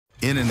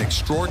In an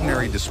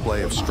extraordinary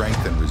display of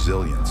strength and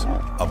resilience,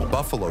 a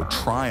buffalo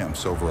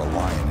triumphs over a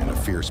lion in a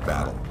fierce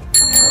battle,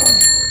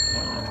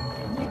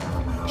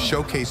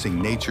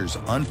 showcasing nature's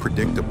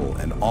unpredictable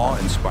and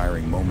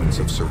awe-inspiring moments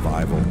of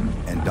survival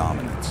and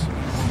dominance.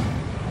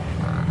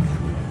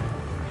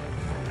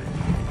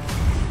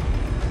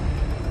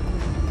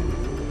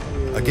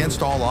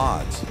 Against all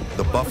odds,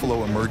 the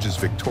buffalo emerges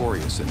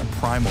victorious in a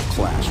primal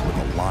clash with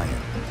a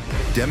lion,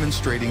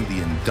 demonstrating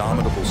the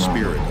indomitable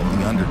spirit of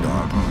the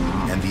underdog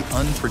and the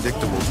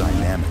unpredictable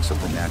dynamics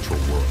of the natural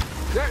world.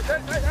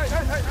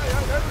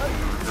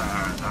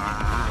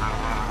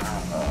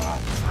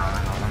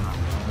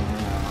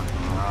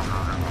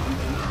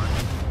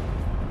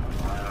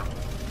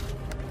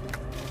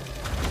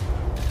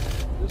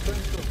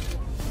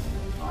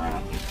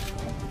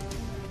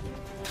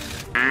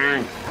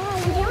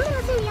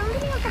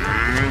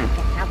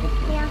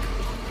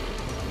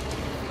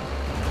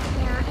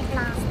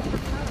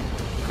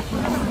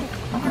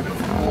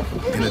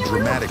 In a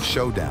dramatic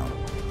showdown,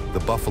 the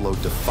buffalo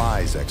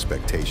defies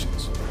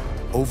expectations,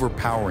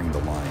 overpowering the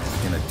lion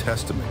in a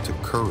testament to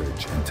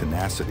courage and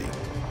tenacity,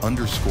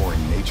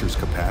 underscoring nature's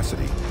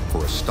capacity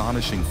for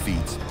astonishing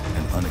feats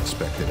and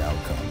unexpected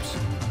outcomes.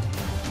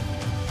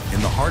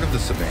 In the heart of the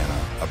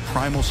savannah, a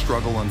primal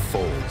struggle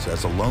unfolds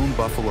as a lone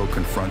buffalo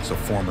confronts a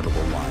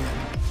formidable lion.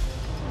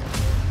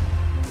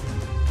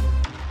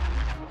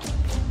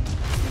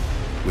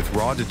 With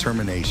raw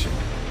determination,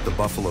 the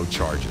buffalo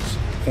charges,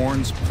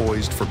 horns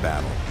poised for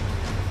battle.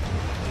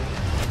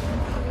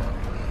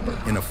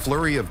 In a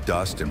flurry of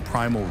dust and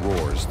primal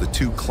roars, the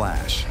two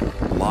clash,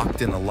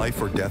 locked in a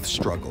life-or-death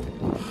struggle.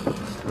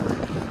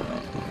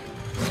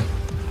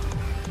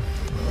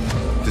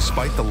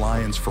 Despite the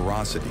lion's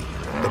ferocity,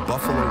 the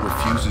buffalo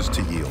refuses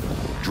to yield,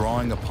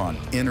 drawing upon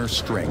inner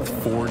strength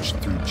forged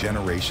through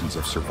generations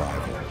of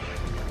survival.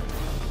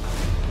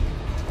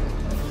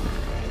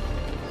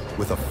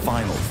 With a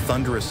final,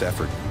 thunderous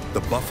effort,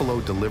 the buffalo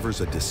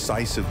delivers a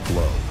decisive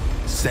blow,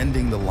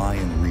 sending the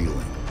lion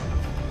reeling.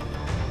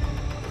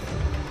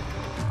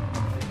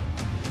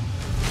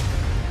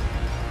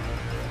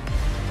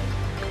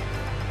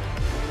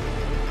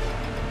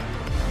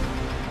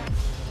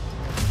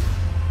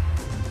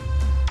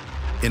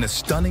 In a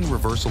stunning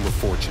reversal of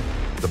fortune,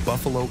 the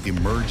buffalo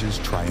emerges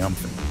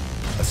triumphant,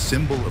 a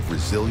symbol of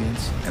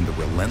resilience and the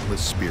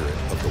relentless spirit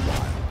of the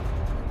wild.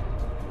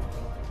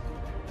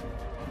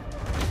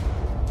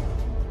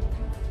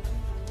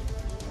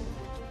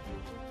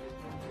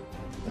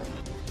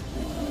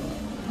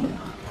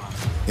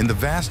 In the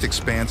vast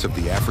expanse of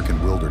the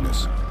African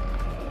wilderness,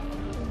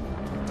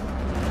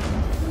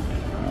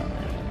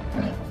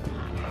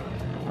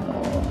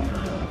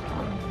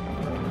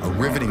 a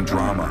riveting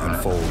drama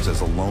unfolds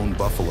as a lone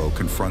buffalo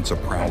confronts a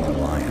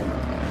prowling lion.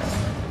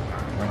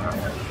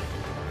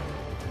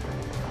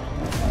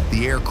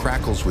 The air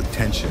crackles with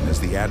tension as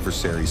the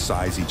adversaries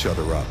size each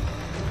other up.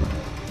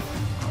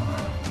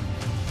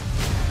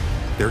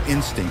 Their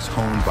instincts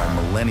honed by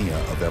millennia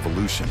of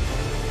evolution.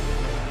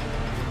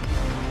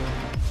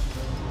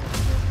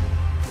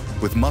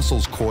 With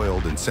muscles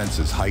coiled and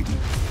senses heightened,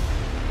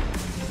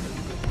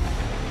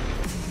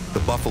 the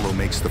buffalo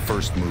makes the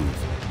first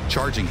move,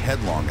 charging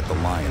headlong at the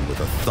lion with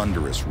a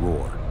thunderous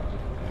roar.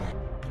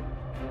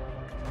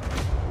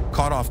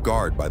 Caught off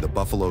guard by the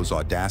buffalo's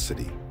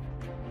audacity,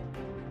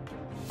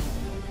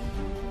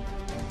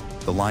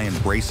 the lion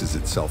braces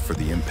itself for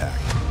the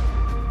impact.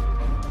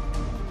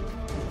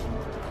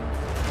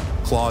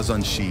 Claws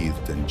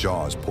unsheathed and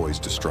jaws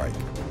poised to strike.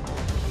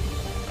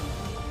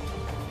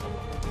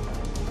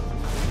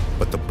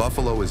 But the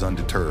buffalo is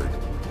undeterred,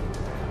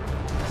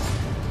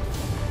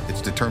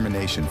 its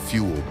determination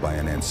fueled by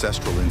an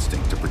ancestral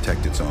instinct to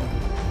protect its own.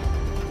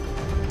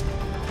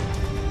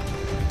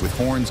 With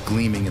horns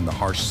gleaming in the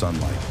harsh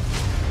sunlight,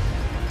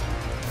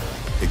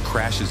 it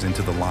crashes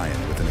into the lion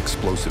with an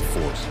explosive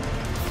force,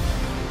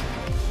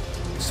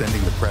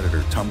 sending the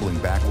predator tumbling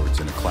backwards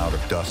in a cloud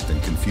of dust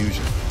and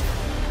confusion.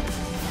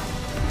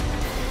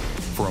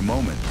 For a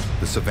moment,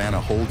 the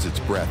savannah holds its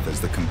breath as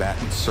the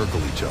combatants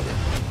circle each other,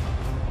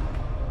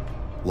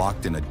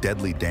 locked in a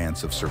deadly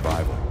dance of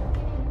survival.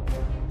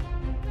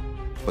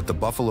 But the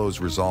buffalo's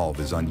resolve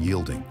is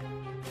unyielding,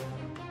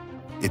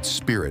 its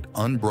spirit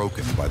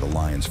unbroken by the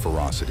lion's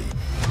ferocity.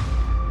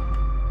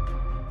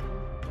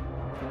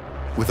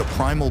 With a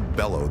primal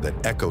bellow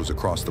that echoes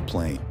across the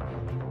plain,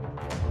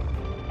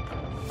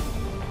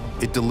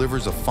 it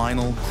delivers a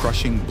final,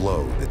 crushing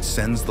blow that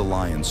sends the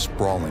lion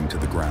sprawling to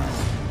the ground.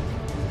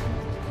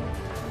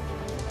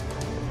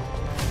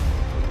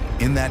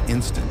 In that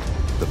instant,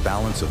 the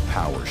balance of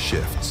power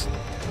shifts,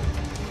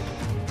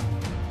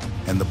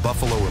 and the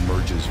buffalo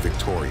emerges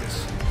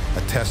victorious,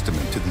 a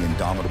testament to the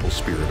indomitable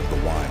spirit of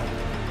the wild.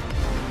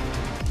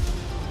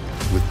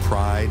 With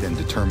pride and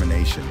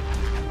determination,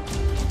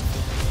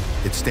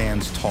 it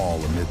stands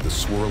tall amid the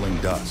swirling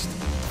dust,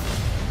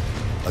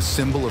 a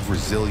symbol of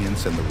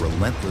resilience and the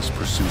relentless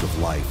pursuit of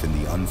life in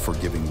the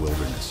unforgiving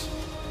wilderness.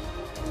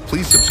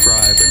 Please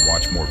subscribe and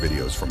watch more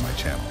videos from my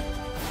channel.